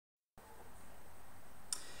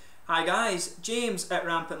Hi guys, James at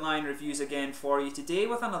RampantLionReviews again for you today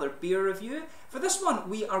with another beer review. For this one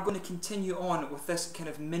we are going to continue on with this kind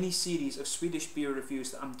of mini series of Swedish beer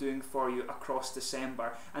reviews that I'm doing for you across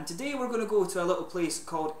December. And today we're going to go to a little place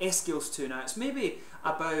called Eskilstuna. It's maybe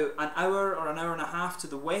about an hour or an hour and a half to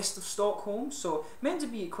the west of Stockholm, so meant to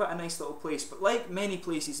be quite a nice little place, but like many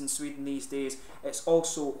places in Sweden these days, it's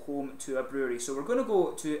also home to a brewery. So we're going to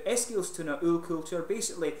go to Eskilstuna Ölkultur,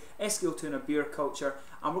 basically Eskilstuna beer culture,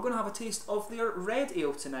 and we're going to have a taste of their red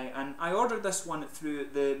ale tonight. And I ordered this one through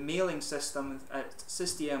the mailing system at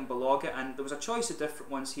Systembolaget, and there was a choice of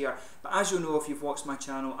different ones here, but as you'll know if you've watched my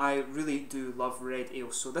channel, I really do love red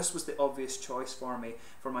ale, so this was the obvious choice for me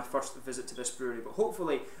for my first visit to this brewery, but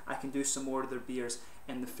hopefully I can do some more of their beers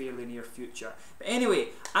in the fairly near future. But anyway,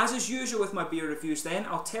 as is usual with my beer reviews then,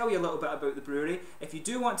 I'll tell you a little bit about the brewery. If you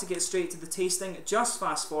do want to get straight to the tasting, just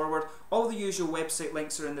fast forward. All the usual website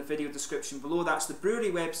links are in the video description below. That's the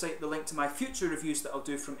brewery website, the link to my future reviews that I'll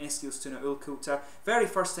do from Eskilstuna Ölkultur. Very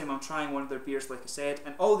first time I'm trying one of their beers, like I said,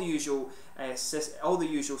 and all the usual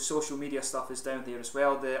social media stuff is down there as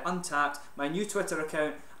well. The Untappd, my new Twitter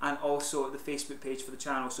account, and also the Facebook page for the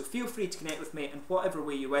channel. So feel free to connect with me in whatever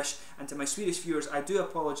way you wish. And to my Swedish viewers, I do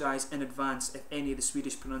apologise in advance if any of the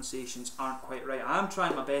Swedish pronunciations aren't quite right. I am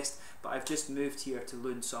trying my best, but I've just moved here to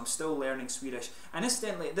Lund, so I'm still learning Swedish. And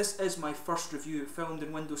incidentally, this is my first review filmed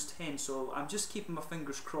in Windows 10, so I'm just keeping my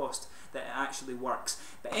fingers crossed that it actually works.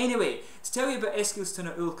 But anyway, to tell you about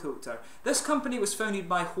Eskilstuna Ölkultur, this company was founded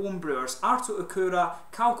by homebrewers Arto Ukura,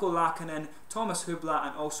 Kauko Lakanen, Thomas Hubla,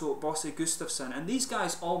 and also Bosse Gustafsson, and these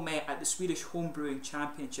guys all met at the Swedish Homebrewing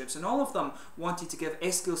Championships, and all of them wanted to give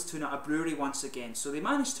Eskilstuna a brewery once again. So they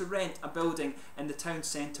managed to rent a building in the town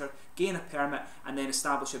centre, gain a permit, and then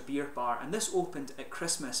establish a beer bar, and this opened at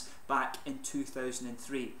Christmas back in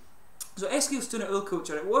 2003. So Eskilstuna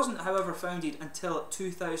Ölkultur, it wasn't however founded until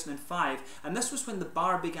 2005, and this was when the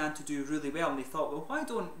bar began to do really well, and they thought, well, why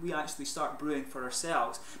don't we actually start brewing for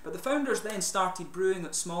ourselves? But the founders then started brewing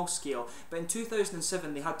at small scale, but in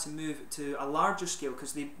 2007 they had to move to a larger scale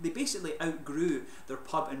because they basically outgrew their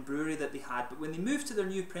pub and brewery that they had. But when they moved to their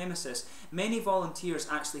new premises, many volunteers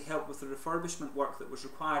actually helped with the refurbishment work that was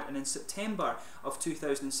required, and in September of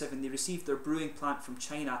 2007 they received their brewing plant from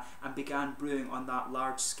China and began brewing on that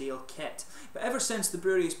large scale kit. But ever since, the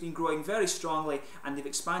brewery has been growing very strongly, and they've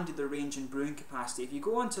expanded their range and brewing capacity. If you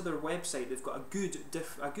go onto their website, they've got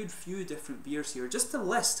a good few different beers here. Just to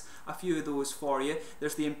list a few of those for you,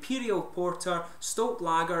 there's the Imperial Porter, Stoke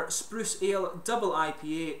Lager, Spruce Ale, Double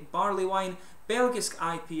IPA, Barley Wine, Belgisk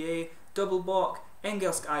IPA, Double Bock,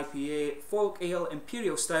 Engelsk IPA, Folk Ale,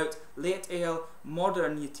 Imperial Stout, Late Ale,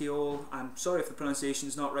 Modern Yetiol, I'm sorry if the pronunciation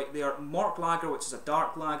is not right there, Mörk Lager, which is a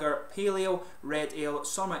dark lager, Pale Ale, Red Ale,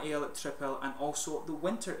 Summer Ale, Triple, and also the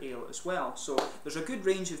Winter Ale as well. So there's a good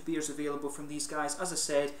range of beers available from these guys. As I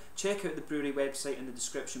said, check out the brewery website in the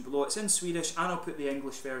description below. It's in Swedish, and I'll put the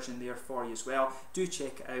English version there for you as well. Do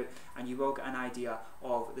check it out, and you will get an idea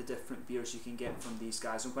of the different beers you can get from these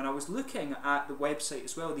guys. And when I was looking at the website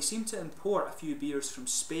as well, they seem to import a few beers from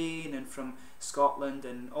Spain and from Scotland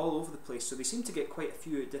and all over the place, so they seem to get quite a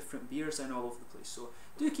few different beers in all over the place, so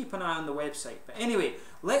do keep an eye on the website. But anyway,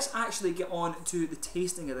 let's actually get on to the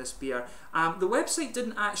tasting of this beer. The website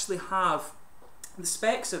didn't actually have the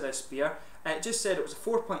specs of this beer. It just said it was a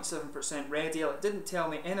 4.7% red ale. It didn't tell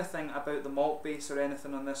me anything about the malt base or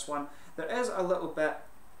anything on this one. There is a little bit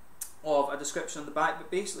of a description on the back,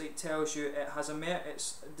 but basically it tells you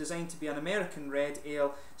it's designed to be an American red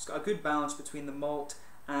ale. It's got a good balance between the malt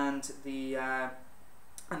and the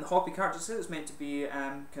hoppy character. It says it's meant to be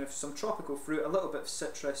kind of some tropical fruit, a little bit of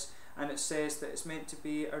citrus, and it says that it's meant to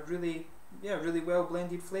be a really well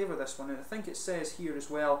blended flavour, this one. And I think it says here as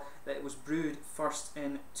well that it was brewed first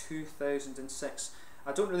in 2006.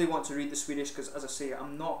 I don't really want to read the Swedish because, as I say,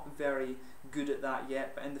 I'm not very good at that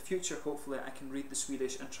yet, but in the future hopefully I can read the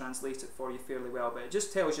Swedish and translate it for you fairly well. But it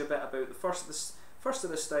just tells you a bit about the first of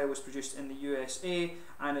this style was produced in the USA,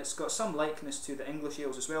 and it's got some likeness to the English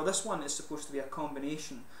ales as well. This one is supposed to be a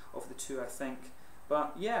combination of the two, I think.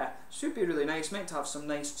 But yeah, should be really nice, meant to have some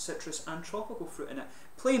nice citrus and tropical fruit in it.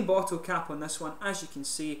 Plain bottle cap on this one, as you can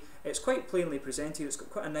see, it's quite plainly presented. It's got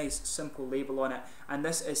quite a nice simple label on it, and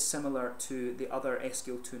this is similar to the other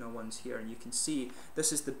Eskilstuna ones here, and you can see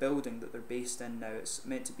this is the building that they're based in now. It's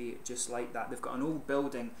meant to be just like that. They've got an old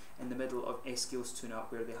building in the middle of Eskilstuna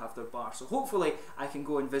where they have their bar, so hopefully I can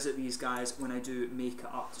go and visit these guys when I do make it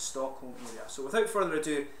up to Stockholm area. So without further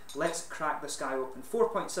ado, let's crack this guy open.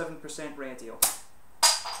 4.7% red ale.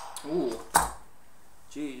 Oh,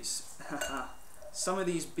 jeez. Some of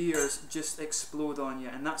these beers just explode on you,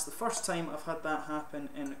 and that's the first time I've had that happen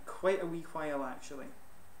in quite a wee while actually.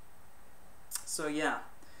 So yeah,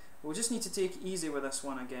 we'll just need to take it easy with this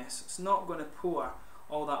one, I guess. It's not going to pour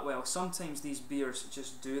all that well. Sometimes these beers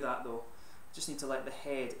just do that though. Just need to let the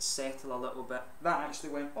head settle a little bit. That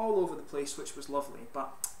actually went all over the place, which was lovely.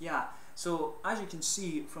 But yeah, so as you can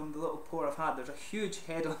see from the little pour I've had, there's a huge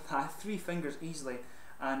head on that, 3 fingers easily,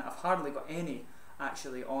 and I've hardly got any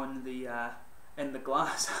actually on the in the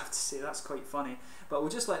glass. I have to say, that's quite funny. But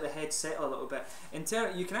we'll just let the head settle a little bit.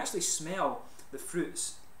 You can actually smell the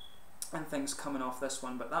fruits and things coming off this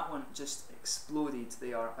one, but that one just exploded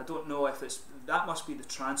there. I don't know if that must be the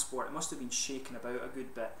transport. It must have been shaken about a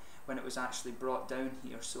good bit when it was actually brought down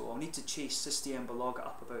here, so I'll need to chase Sisti and Beloga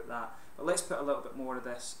up about that. But let's put a little bit more of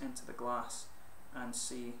this into the glass and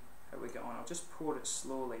see how we get on. I'll just pour it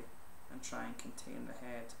slowly and try and contain the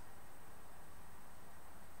head.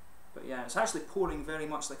 But yeah, it's actually pouring very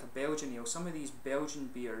much like a Belgian ale. Some of these Belgian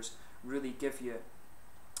beers really give you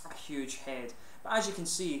a huge head. But as you can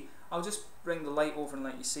see, I'll just bring the light over and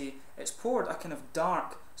let you see, it's poured a kind of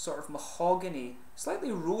dark, sort of mahogany, slightly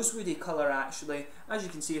rosewoody colour actually. As you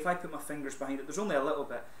can see, if I put my fingers behind it, there's only a little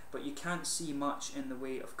bit, but you can't see much in the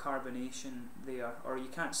way of carbonation there, or you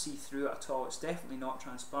can't see through it at all. It's definitely not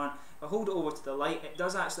transparent. If I hold it over to the light, it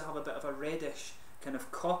does actually have a bit of a reddish, kind of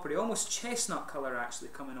coppery, almost chestnut colour actually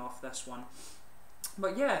coming off this one.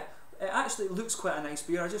 But yeah, it actually looks quite a nice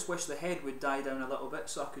beer. I just wish the head would die down a little bit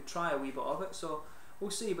so I could try a wee bit of it. So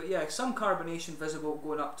we'll see. But yeah, some carbonation visible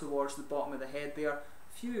going up towards the bottom of the head there.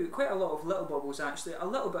 Quite a lot of little bubbles actually. A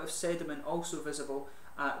little bit of sediment also visible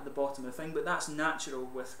at the bottom of the thing, but that's natural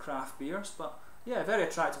with craft beers. But yeah, very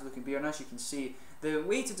attractive looking beer, and as you can see, the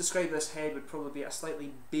way to describe this head would probably be a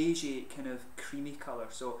slightly beigey kind of creamy colour.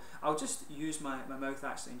 So I'll just use my mouth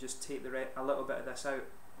actually and just take a little bit of this out.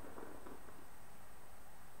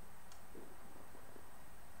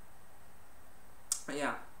 But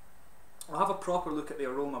yeah, I'll have a proper look at the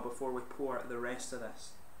aroma before we pour the rest of this.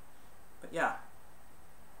 But yeah,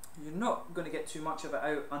 you're not going to get too much of it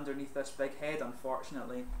out underneath this big head,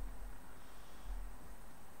 unfortunately.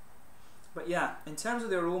 But yeah, in terms of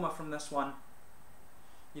the aroma from this one,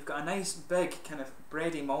 you've got a nice big kind of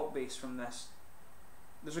bready malt base from this.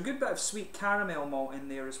 There's a good bit of sweet caramel malt in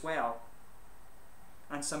there as well,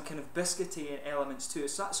 and some kind of biscuity elements too.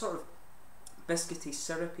 It's that sort of biscuity,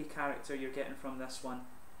 syrupy character you're getting from this one.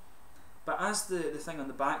 But as the thing on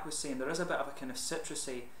the back was saying, there is a bit of a kind of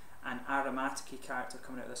citrusy and aromatic-y character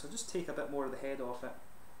coming out of this. I'll just take a bit more of the head off it.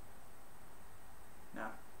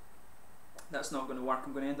 Now, that's not going to work.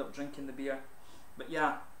 I'm going to end up drinking the beer. But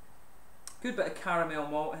yeah, good bit of caramel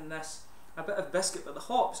malt in this, a bit of biscuit, but the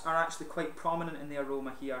hops are actually quite prominent in the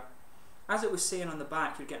aroma here. As it was saying on the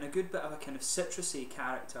back, you're getting a good bit of a kind of citrusy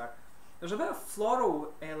character. There's a bit of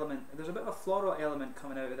floral element. There's a bit of a floral element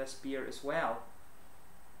coming out of this beer as well.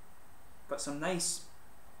 But some nice.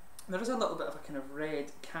 There is a little bit of a kind of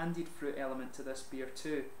red candied fruit element to this beer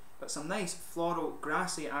too. But some nice floral,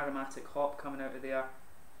 grassy, aromatic hop coming out of there.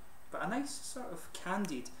 But a nice sort of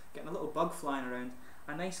candied, getting a little bug flying around.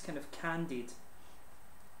 A nice kind of candied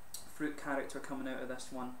fruit character coming out of this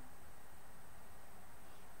one.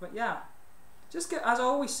 But yeah, just as I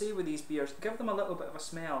always say with these beers, give them a little bit of a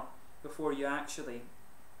smell before you actually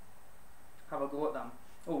have a go at them.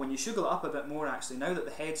 Oh, when you sugar it up a bit more actually, now that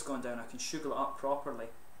the head's gone down, I can sugar it up properly.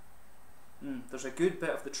 There's a good bit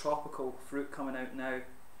of the tropical fruit coming out now.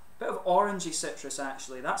 Bit of orangey citrus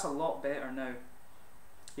actually, that's a lot better now.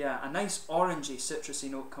 Yeah, a nice orangey citrusy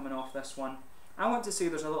note coming off this one. I want to say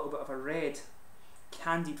there's a little bit of a red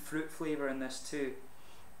candied fruit flavour in this too.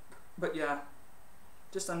 But yeah,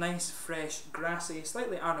 just a nice fresh grassy,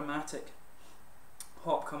 slightly aromatic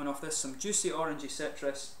hop coming off this, some juicy orangey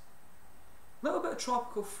citrus, a little bit of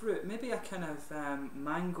tropical fruit, maybe a kind of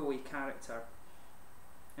mango-y character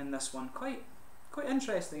in this one. Quite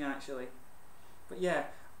interesting actually. But yeah,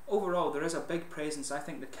 overall there is a big presence. I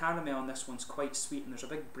think the caramel on this one's quite sweet, and there's a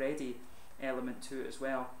big bready element to it as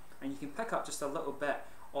well, and you can pick up just a little bit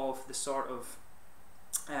of the sort of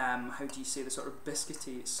how do you say, the sort of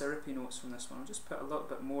biscuity, syrupy notes from this one. I'll just put a little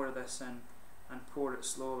bit more of this in and pour it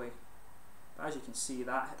slowly. But as you can see,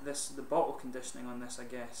 the bottle conditioning on this, I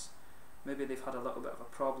guess maybe they've had a little bit of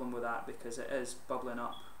a problem with that, because it is bubbling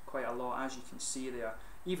up quite a lot, as you can see there.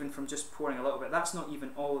 Even from just pouring a little bit, that's not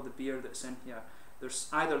even all of the beer that's in here. There's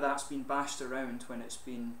either that's been bashed around when it's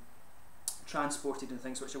been transported and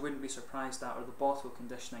things, which I wouldn't be surprised at, or the bottle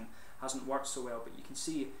conditioning hasn't worked so well. But you can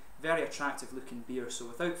see, very attractive looking beer. So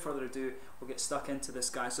without further ado, we'll get stuck into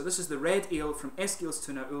this guy. So this is the red ale from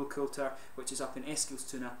Eskilstuna Ölkultur, which is up in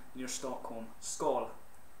Eskilstuna near Stockholm. Skål!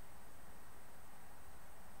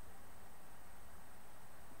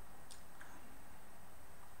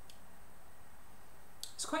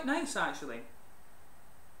 It's quite nice actually.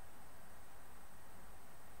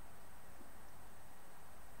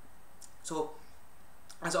 So,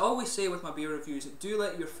 as I always say with my beer reviews, do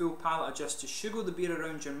let your full palate adjust. Just sugar the beer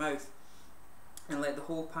around your mouth and let the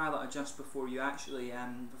whole palate adjust before you actually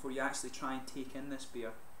try and take in this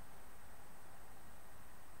beer.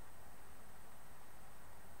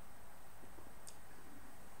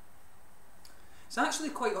 It's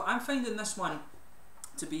actually quite, I'm finding this one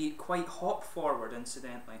to be quite hop forward,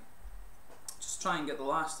 incidentally. Just try and get the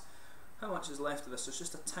last, how much is left of this? There's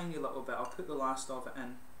just a tiny little bit. I'll put the last of it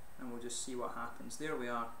in and we'll just see what happens. There we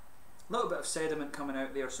are. A little bit of sediment coming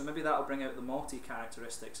out there, so maybe that'll bring out the malty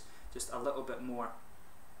characteristics just a little bit more.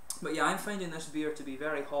 But yeah, I'm finding this beer to be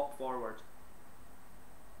very hop forward.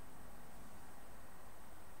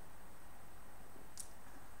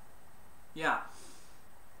 Yeah.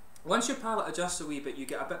 Once your palate adjusts a wee bit, you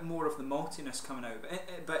get a bit more of the maltiness coming out.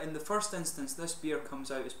 But in the first instance, this beer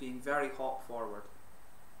comes out as being very hop forward.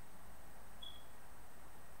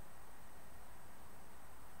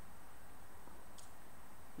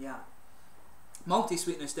 Yeah. Malty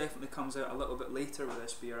sweetness definitely comes out a little bit later with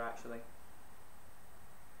this beer, actually.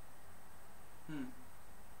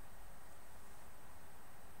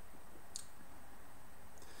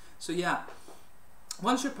 So yeah,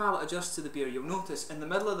 once your palate adjusts to the beer, you'll notice in the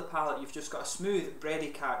middle of the palate you've just got a smooth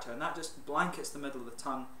bready character, and that just blankets the middle of the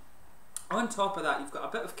tongue. On top of that, you've got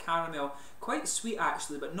a bit of caramel, quite sweet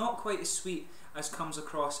actually, but not quite as sweet as comes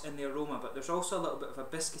across in the aroma, but there's also a little bit of a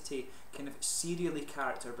biscuity, kind of cereally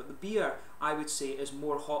character. But the beer, I would say, is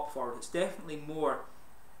more hop forward. It's definitely more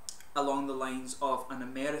along the lines of an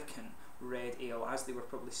American red ale, as they were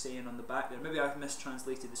probably saying on the back there. Maybe I've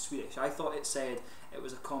mistranslated the Swedish. I thought it said it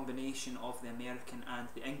was a combination of the American and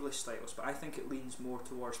the English styles, but I think it leans more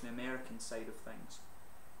towards the American side of things.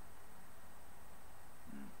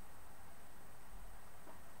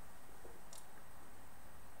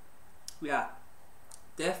 Yeah,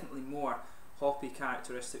 definitely more hoppy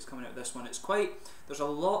characteristics coming out of this one. It's quite, there's a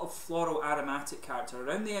lot of floral aromatic character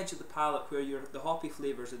around the edge of the palate where the hoppy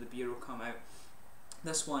flavours of the beer will come out.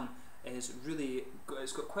 This one is really,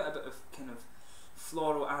 it's got quite a bit of kind of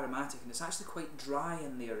floral aromatic, and it's actually quite dry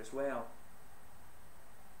in there as well.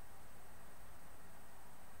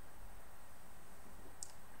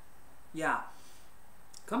 Yeah,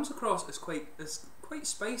 comes across as quite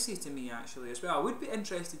spicy to me actually as well. I would be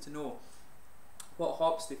interested to know what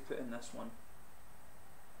hops they've put in this one.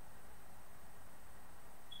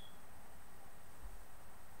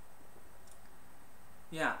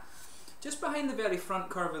 Yeah, just behind the very front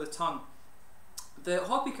curve of the tongue, the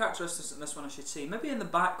hoppy characteristics in this one, I should say, maybe in the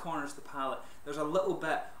back corners of the palate, there's a little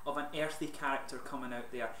bit of an earthy character coming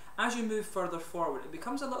out there. As you move further forward, it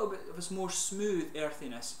becomes a little bit of a more smooth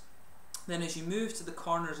earthiness. Then as you move to the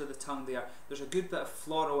corners of the tongue there, there's a good bit of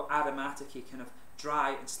floral aromatic-y, kind of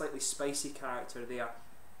dry and slightly spicy character there.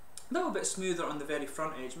 A little bit smoother on the very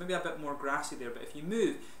front edge, maybe a bit more grassy there, but if you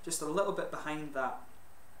move just a little bit behind that,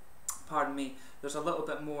 pardon me, there's a little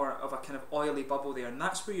bit more of a kind of oily bubble there, and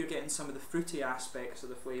that's where you're getting some of the fruity aspects of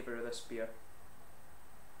the flavour of this beer.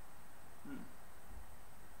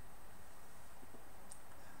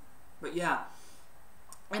 But yeah,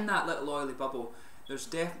 in that little oily bubble, there's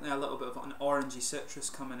definitely a little bit of an orangey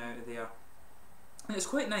citrus coming out of there. And it's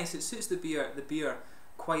quite nice, it suits the beer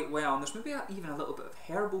quite well, and there's maybe even a little bit of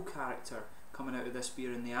herbal character coming out of this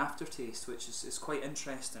beer in the aftertaste, which is quite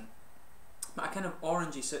interesting. But a kind of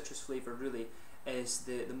orangey citrus flavour really is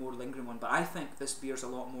the more lingering one, but I think this beer's a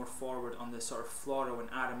lot more forward on the sort of floral and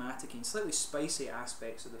aromatic and slightly spicy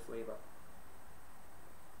aspects of the flavour.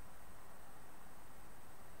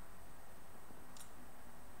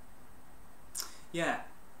 Yeah,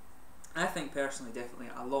 I think personally definitely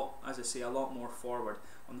a lot, as I say, a lot more forward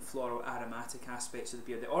on the floral aromatic aspects of the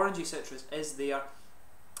beer. The orangey citrus is there,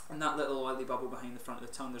 and that little oily bubble behind the front of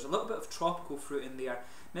the tongue. There's a little bit of tropical fruit in there,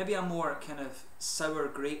 maybe a more kind of sour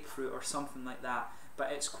grapefruit or something like that,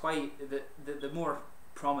 but it's quite, the more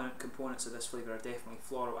prominent components of this flavour are definitely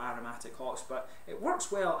floral aromatic hops, but it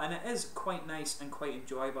works well and it is quite nice and quite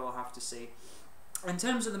enjoyable, I have to say. In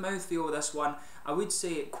terms of the mouthfeel of this one, I would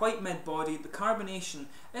say quite mid-bodied. The carbonation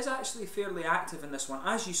is actually fairly active in this one,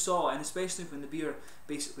 as you saw, and especially when the beer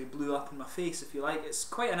basically blew up in my face, if you like. It's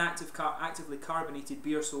quite an actively carbonated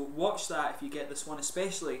beer, so watch that if you get this one,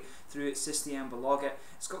 especially through its System Lager.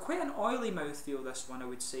 It's got quite an oily mouthfeel, this one, I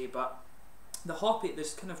would say, but the hoppy,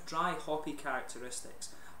 there's kind of dry hoppy characteristics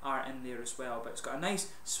are in there as well, but it's got a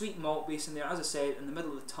nice sweet malt base in there. As I said, in the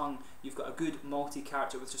middle of the tongue you've got a good malty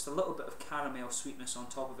character with just a little bit of caramel sweetness on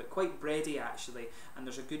top of it, quite bready actually, and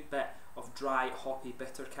there's a good bit of dry hoppy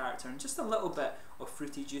bitter character and just a little bit of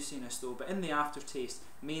fruity juiciness though. But in the aftertaste,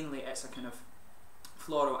 mainly it's a kind of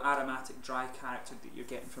floral, aromatic, dry character that you're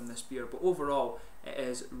getting from this beer, but overall it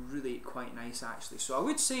is really quite nice actually. So I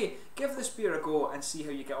would say give this beer a go and see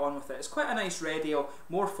how you get on with it. It's quite a nice red ale,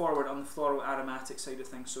 more forward on the floral aromatic side of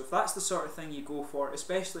things, so if that's the sort of thing you go for,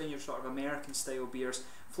 especially in your sort of American style beers,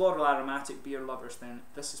 floral aromatic beer lovers, then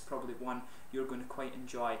this is probably one you're going to quite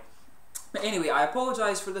enjoy. But anyway, I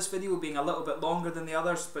apologise for this video being a little bit longer than the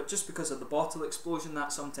others, but just because of the bottle explosion,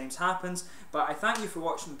 that sometimes happens. But I thank you for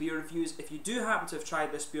watching beer reviews. If you do happen to have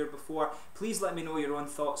tried this beer before, please let me know your own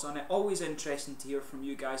thoughts on it. Always interesting to hear from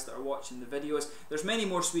you guys that are watching the videos. There's many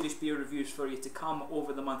more Swedish beer reviews for you to come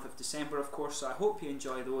over the month of December, of course, so I hope you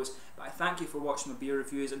enjoy those. But I thank you for watching my beer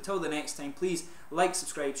reviews. Until the next time, please like,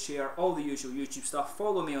 subscribe, share, all the usual YouTube stuff.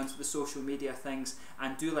 Follow me onto the social media things,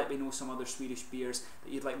 and do let me know some other Swedish beers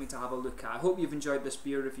that you'd like me to have a look at. I hope you've enjoyed this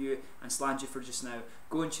beer review, and slange you for just now.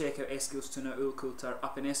 Go and check out Eskilstuna Ölkultur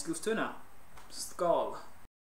up in Eskilstuna. Skål!